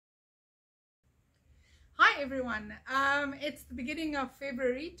Hi everyone, it's the beginning of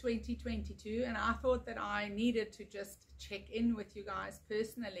February 2022 and I thought that I needed to just check in with you guys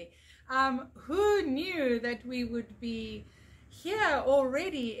personally. Who knew that we would be here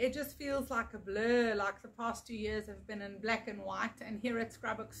already? It just feels like a blur, like the past 2 years have been in black and white, and here at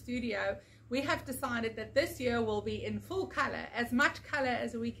Scrapbook Studio we have decided that this year will be in full color, as much color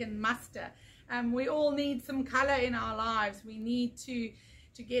as we can muster. We all need some color in our lives. We need to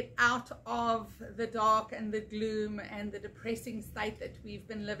get out of the dark and the gloom and the depressing state that we've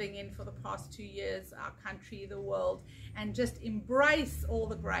been living in for the past 2 years, our country, the world, and just embrace all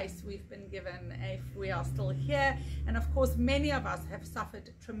the grace we've been given if we are still here. And of course, many of us have suffered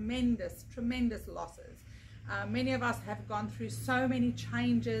tremendous losses. Many of us have gone through so many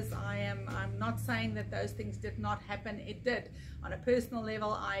changes. I'm not saying that those things did not happen. It did. On a personal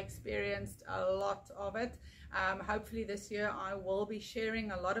level, I experienced a lot of it. Hopefully this year I will be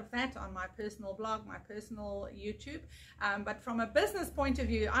sharing a lot of that on my personal blog, my personal YouTube. But from a business point of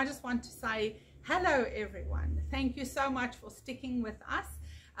view, I just want to say hello everyone. Thank you so much for sticking with us.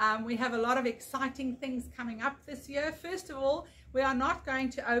 We have a lot of exciting things coming up this year. First of all, we are not going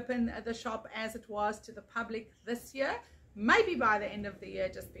to open the shop as it was to the public this year. Maybe by the end of the year,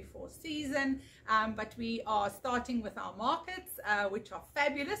 just before season, but we are starting with our markets, which are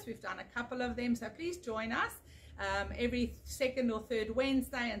fabulous. We've done a couple of them, so please join us. Every second or third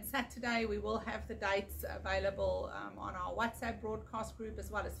Wednesday and Saturday we will have the dates available on our WhatsApp broadcast group,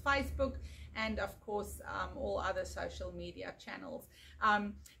 as well as Facebook, and of course all other social media channels.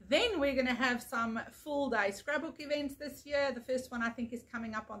 Then we're going to have some full day scrapbook events this year. The first one I think is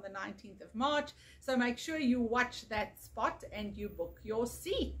coming up on the 19th of March, so make sure you watch that spot and you book your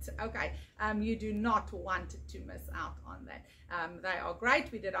seat. Okay, you do not want to miss out on that. They are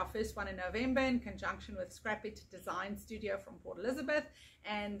great. We did our first one in November in conjunction with Scrap It Design Studio from Port Elizabeth,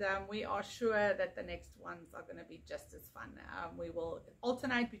 and we are sure that the next ones are going to be just as fun. We will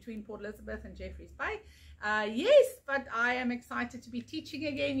alternate between Port Elizabeth and Jeffreys Bay. Yes, but I am excited to be teaching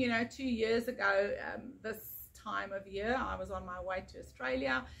again. You know, 2 years ago this time of year I was on my way to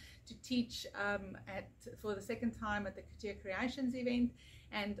Australia to teach for the second time at the Couture Creations event,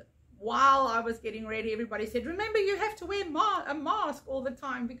 and while I was getting ready, everybody said, remember, you have to wear a mask all the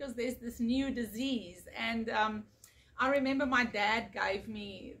time because there's this new disease. And I remember my dad gave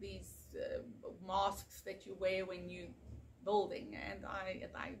me these masks that you wear when you're building, and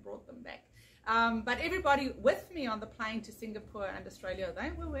I brought them back. But everybody with me on the plane to Singapore and Australia, they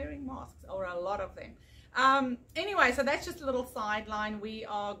were wearing masks, or a lot of them. Anyway, so that's just a little sideline. We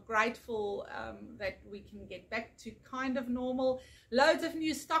are grateful that we can get back to kind of normal. Loads of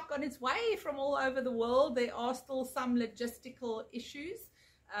new stock on its way from all over the world. There are still some logistical issues,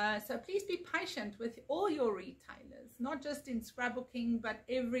 so please be patient with all your retailers, not just in scrapbooking but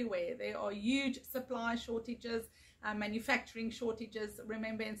everywhere. There are huge supply shortages, manufacturing shortages.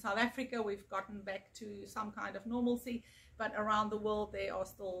 Remember, in South Africa we've gotten back to some kind of normalcy, but around the world there are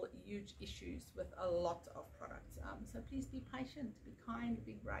still huge issues with a lot of products. So please be patient, be kind,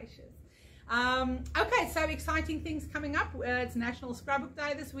 be gracious. Okay, so exciting things coming up. It's National Scrapbook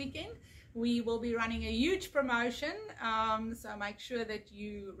Day this weekend. We will be running a huge promotion, so make sure that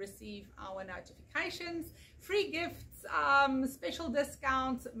you receive our notifications, free gifts, special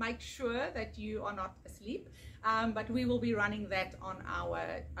discounts. Make sure that you are not asleep, but we will be running that on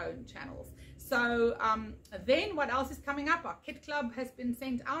our own channels. So then what else is coming up? Our kit club has been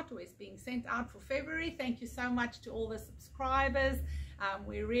sent out, or is being sent out for February. Thank you so much to all the subscribers.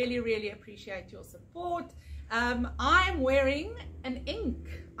 We really appreciate your support. I'm wearing an ink.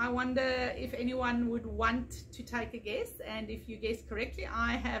 I wonder if anyone would want to take a guess, and if you guess correctly,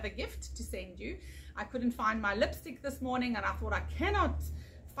 I have a gift to send you. I couldn't find my lipstick this morning, and I thought I cannot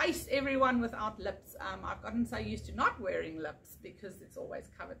face everyone without lips. I've gotten so used to not wearing lips because it's always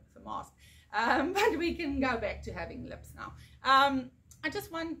covered with a mask, but we can go back to having lips now. I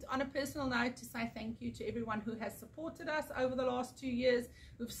just want, on a personal note, to say thank you to everyone who has supported us over the last 2 years,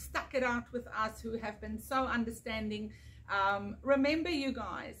 who've stuck it out with us, who have been so understanding. Remember, you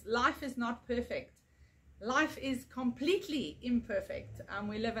guys, life is not perfect. Life is completely imperfect.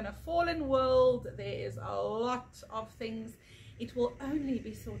 We live in a fallen world. There is a lot of things. It will only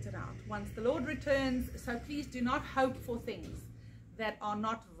be sorted out once the Lord returns. So please do not hope for things that are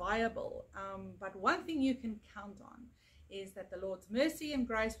not viable. But one thing you can count on is that the Lord's mercy and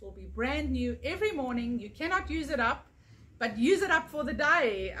grace will be brand new every morning. You cannot use it up, but use it up for the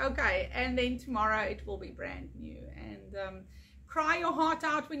day. Okay, and then tomorrow it will be brand new. And cry your heart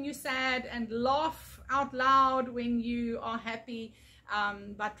out when you're sad, and laugh out loud when you are happy.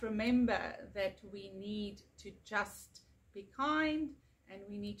 But remember that we need to just be kind And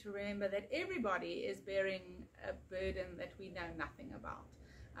we need to remember that everybody is bearing a burden that we know nothing about.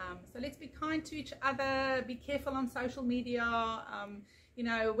 So let's be kind to each other, be careful on social media. You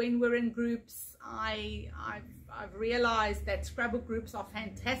know, when we're in groups, I've realized that scrapbook groups are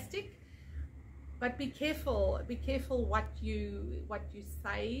fantastic, but be careful what you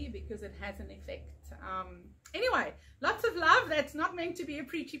say, because it has an effect. Anyway, lots of love. That's not meant to be a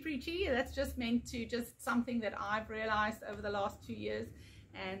preachy. That's just meant to just something that I've realized over the last 2 years.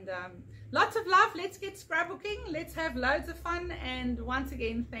 And lots of love. Let's get scrapbooking. Let's have loads of fun. And once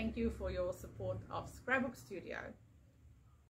again, thank you for your support of Scrapbook Studio.